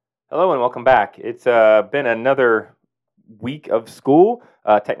Hello and welcome back. It's been another week of school.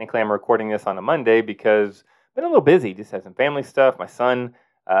 Technically, I'm recording this on a Monday because I've been a little busy. Just had some family stuff. My son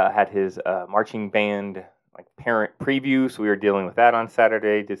had his marching band like parent preview, so we were dealing with that on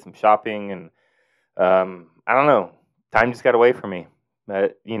Saturday. Did some shopping, and I don't know. Time just got away from me.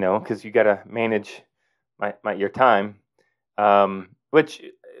 Because you got to manage your time. Which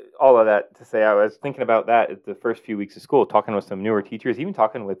all of that to say, I was thinking about that at the first few weeks of school, talking with some newer teachers, even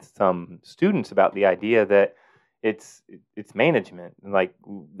talking with some students about the idea that it's management. And like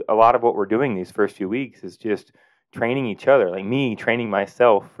a lot of what we're doing these first few weeks is just training each other, like me training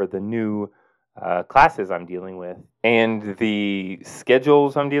myself for the new classes I'm dealing with and the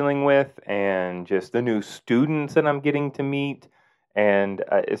schedules I'm dealing with and just the new students that I'm getting to meet. And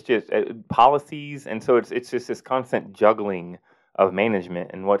it's just policies. And so it's just this constant juggling of management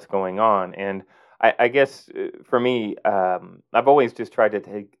and what's going on. And I guess for me, I've always just tried to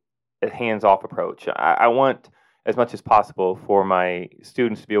take a hands-off approach. I want as much as possible for my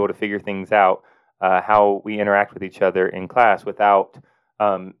students to be able to figure things out, how we interact with each other in class without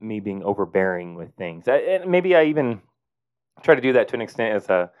me being overbearing with things. And maybe I even try to do that to an extent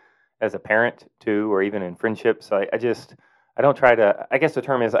as a parent too, or even in friendships. I don't try to. I guess the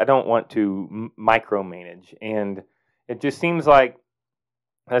term is I don't want to micromanage, and it just seems like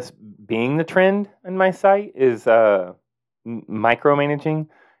that's being the trend in my site is micromanaging,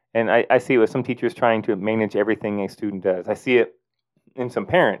 and I see it with some teachers trying to manage everything a student does. I see it in some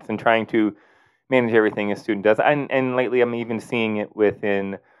parents and trying to manage everything a student does, and lately I'm even seeing it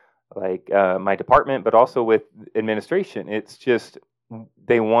within like my department, but also with administration. It's just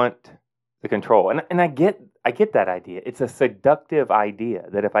they want the control, and I get that idea. It's a seductive idea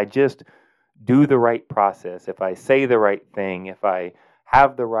that if I just do the right process, if I say the right thing, if I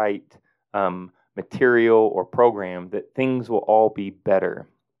have the right material or program, that things will all be better.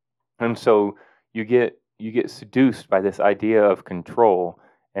 And so you get seduced by this idea of control,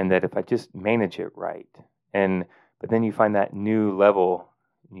 and that if I just manage it right, but then you find that new level,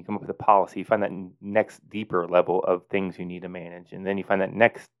 and you come up with a policy, you find that next deeper level of things you need to manage, and then you find that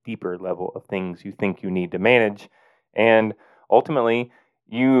next deeper level of things you think you need to manage, and ultimately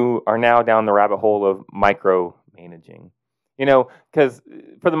you are now down the rabbit hole of micromanaging. Because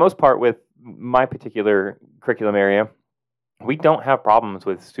for the most part, with my particular curriculum area, we don't have problems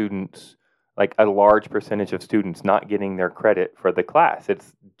with students, like a large percentage of students not getting their credit for the class.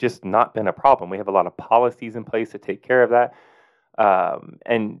 It's just not been a problem. We have a lot of policies in place to take care of that,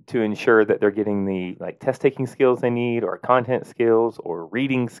 and to ensure that they're getting the like test taking skills they need, or content skills, or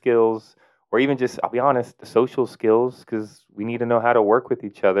reading skills, or even just, I'll be honest, the social skills, because we need to know how to work with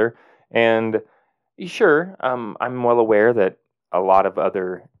each other. And sure, I'm well aware that a lot of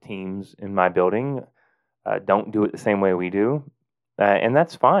other teams in my building don't do it the same way we do, and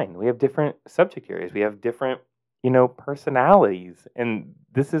that's fine. We have different subject areas. We have different, personalities, and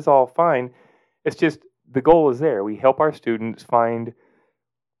this is all fine. It's just the goal is there. We help our students find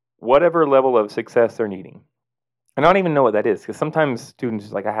whatever level of success they're needing. And I don't even know what that is, because sometimes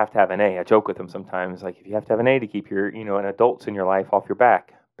students like, I have to have an A. I joke with them sometimes, like, if you have to have an A to keep your, and adults in your life off your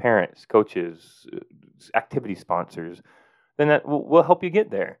back, parents, coaches, activity sponsors, then that will help you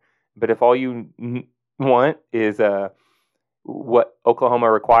get there. But if all you want is what Oklahoma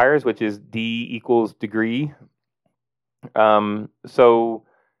requires, which is D equals degree, so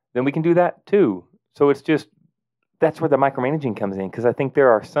then we can do that too. So it's just, that's where the micromanaging comes in, because I think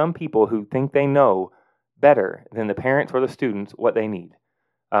there are some people who think they know better than the parents or the students what they need.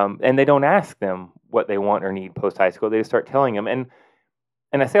 And they don't ask them what they want or need post high school. They just start telling them. And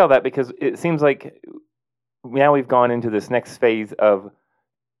I say all that because it seems like now we've gone into this next phase of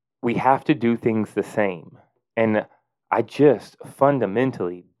we have to do things the same. And I just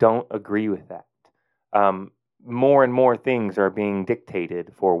fundamentally don't agree with that. More and more things are being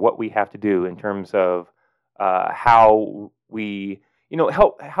dictated for what we have to do in terms of how we,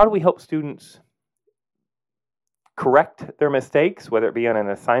 how do we help students correct their mistakes, whether it be on an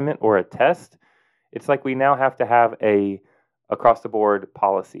assignment or a test. It's like we now have to have a across the board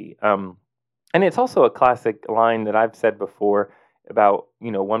policy. And it's also a classic line that I've said before about,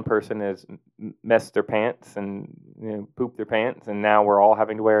 one person has messed their pants and pooped their pants, and now we're all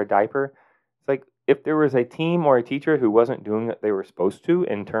having to wear a diaper. It's like, if there was a team or a teacher who wasn't doing what they were supposed to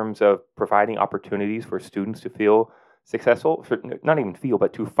in terms of providing opportunities for students to feel successful, not even feel,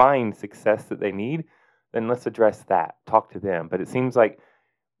 but to find success that they need, then let's address that, talk to them. But it seems like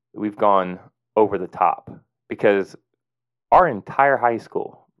we've gone over the top, because our entire high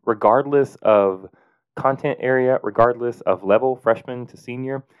school, regardless of content area, regardless of level, freshman to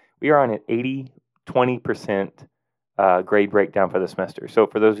senior, we are on an 80-20% grade breakdown for the semester. So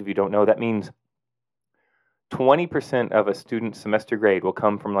for those of you who don't know, that means 20% of a student's semester grade will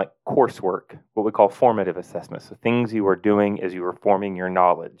come from like coursework, what we call formative assessments. So things you are doing as you are forming your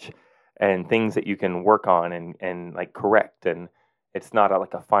knowledge and things that you can work on and like correct. And it's not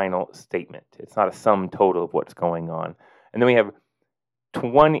like a final statement. It's not a sum total of what's going on. And then we have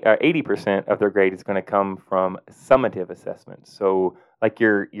 80% of their grade is going to come from summative assessments. So like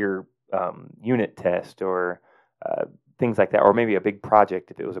your unit test or things like that, or maybe a big project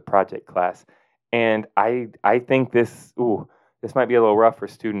if it was a project class. And I think this might be a little rough for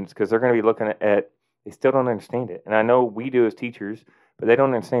students because they're going to be looking at they still don't understand it. And I know we do as teachers, but they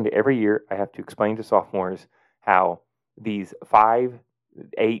don't understand it. Every year I have to explain to sophomores how these 5,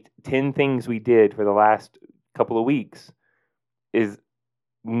 8, 10 things we did for the last couple of weeks is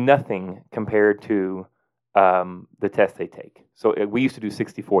nothing compared to the test they take. So we used to do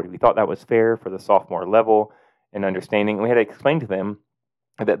 60-40. We thought that was fair for the sophomore level and understanding. And we had to explain to them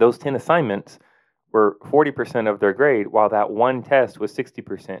that those 10 assignments were 40% of their grade, while that one test was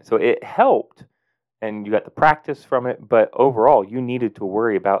 60%. So it helped, and you got the practice from it, but overall, you needed to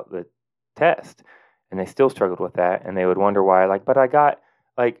worry about the test. And they still struggled with that, and they would wonder why, like, but I got,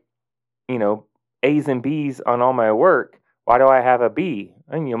 like, A's and B's on all my work. Why do I have a B?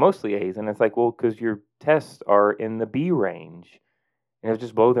 And, mostly A's. And it's like, well, because your tests are in the B range. And it'll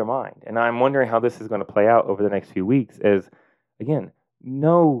just blow their mind. And I'm wondering how this is going to play out over the next few weeks as, again,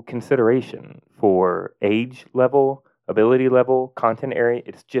 no consideration for age level, ability level, content area.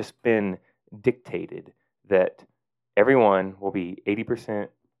 It's just been dictated that everyone will be 80%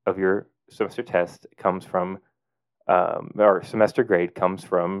 of your semester test comes from, or semester grade comes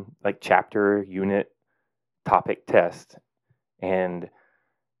from like chapter, unit, topic test. And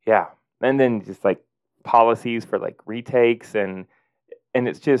yeah, and then just like policies for like retakes and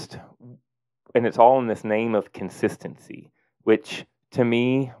it's just, and it's all in this name of consistency, which to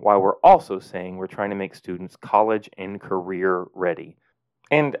me, while we're also saying we're trying to make students college and career ready.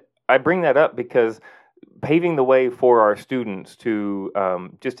 And I bring that up because paving the way for our students to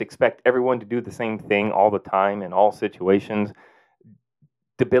just expect everyone to do the same thing all the time in all situations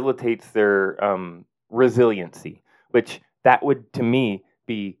debilitates their resiliency, which that would, to me,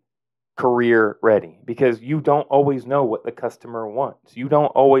 be career ready, because you don't always know what the customer wants. You don't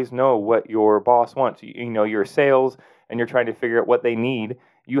always know what your boss wants. You're sales and you're trying to figure out what they need.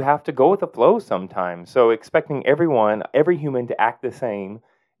 You have to go with the flow sometimes. So expecting every human to act the same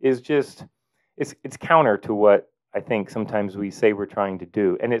is just, it's counter to what I think sometimes we say we're trying to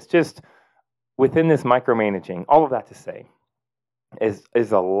do. And it's just within this micromanaging, all of that to say is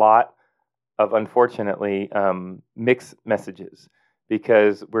a lot of, unfortunately, mixed messages.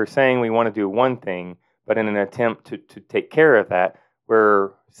 Because we're saying we want to do one thing, but in an attempt to take care of that,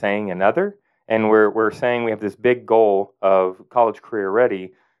 we're saying another. And we're saying we have this big goal of college career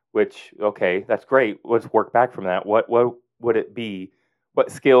ready, which, okay, that's great. Let's work back from that. What would it be? What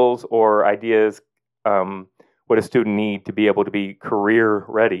skills or ideas would a student need to be able to be career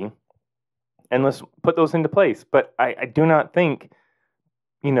ready? And let's put those into place. But I do not think,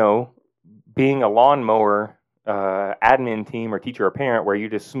 being a lawnmower admin team or teacher or parent where you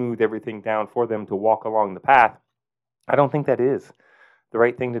just smooth everything down for them to walk along the path, I don't think that is the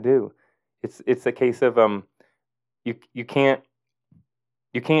right thing to do. It's a case of you can't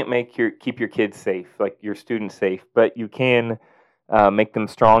keep your kids safe, like your students safe, but you can make them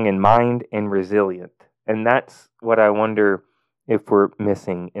strong in mind and resilient. And that's what I wonder if we're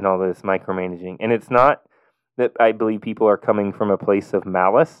missing in all this micromanaging. And it's not that I believe people are coming from a place of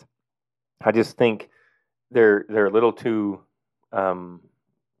malice. I just think they're a little too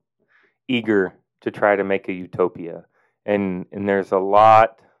eager to try to make a utopia, and there's a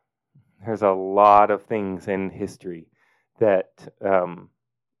lot of things in history that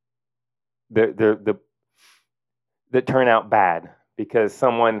that turn out bad because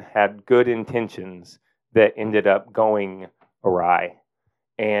someone had good intentions that ended up going awry.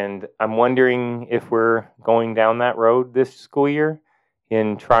 And I'm wondering if we're going down that road this school year,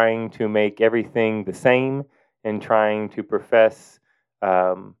 in trying to make everything the same and trying to profess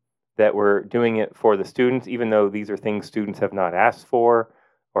that we're doing it for the students, even though these are things students have not asked for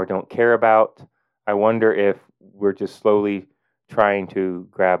or don't care about. I wonder if we're just slowly trying to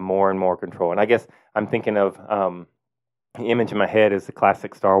grab more and more control. And I guess I'm thinking of the image in my head is the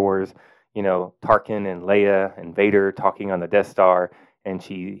classic Star Wars, Tarkin and Leia and Vader talking on the Death Star, and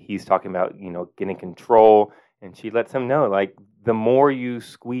he's talking about, getting control, and she lets him know, like, the more you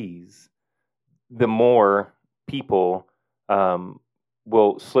squeeze, the more people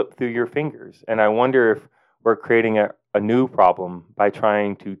will slip through your fingers. And I wonder if we're creating a new problem by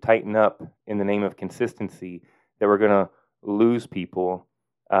trying to tighten up in the name of consistency that we're going to lose people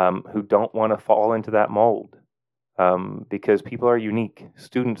who don't want to fall into that mold, because people are unique,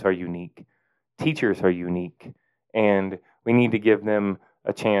 students are unique, teachers are unique, and we need to give them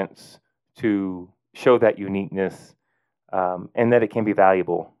a chance to show that uniqueness, and that it can be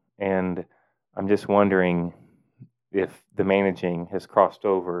valuable. And I'm just wondering if the managing has crossed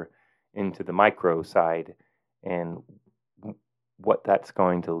over into the micro side, and what that's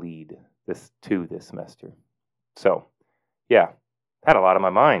going to lead this semester. So, yeah, had a lot on my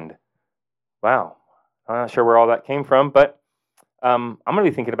mind. Wow, I'm not sure where all that came from, but I'm going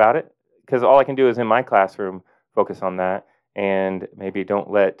to be thinking about it, because all I can do is in my classroom focus on that, and maybe don't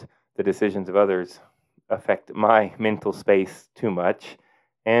let the decisions of others affect my mental space too much.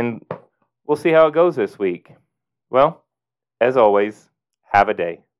 And we'll see how it goes this week. Well, as always, have a day.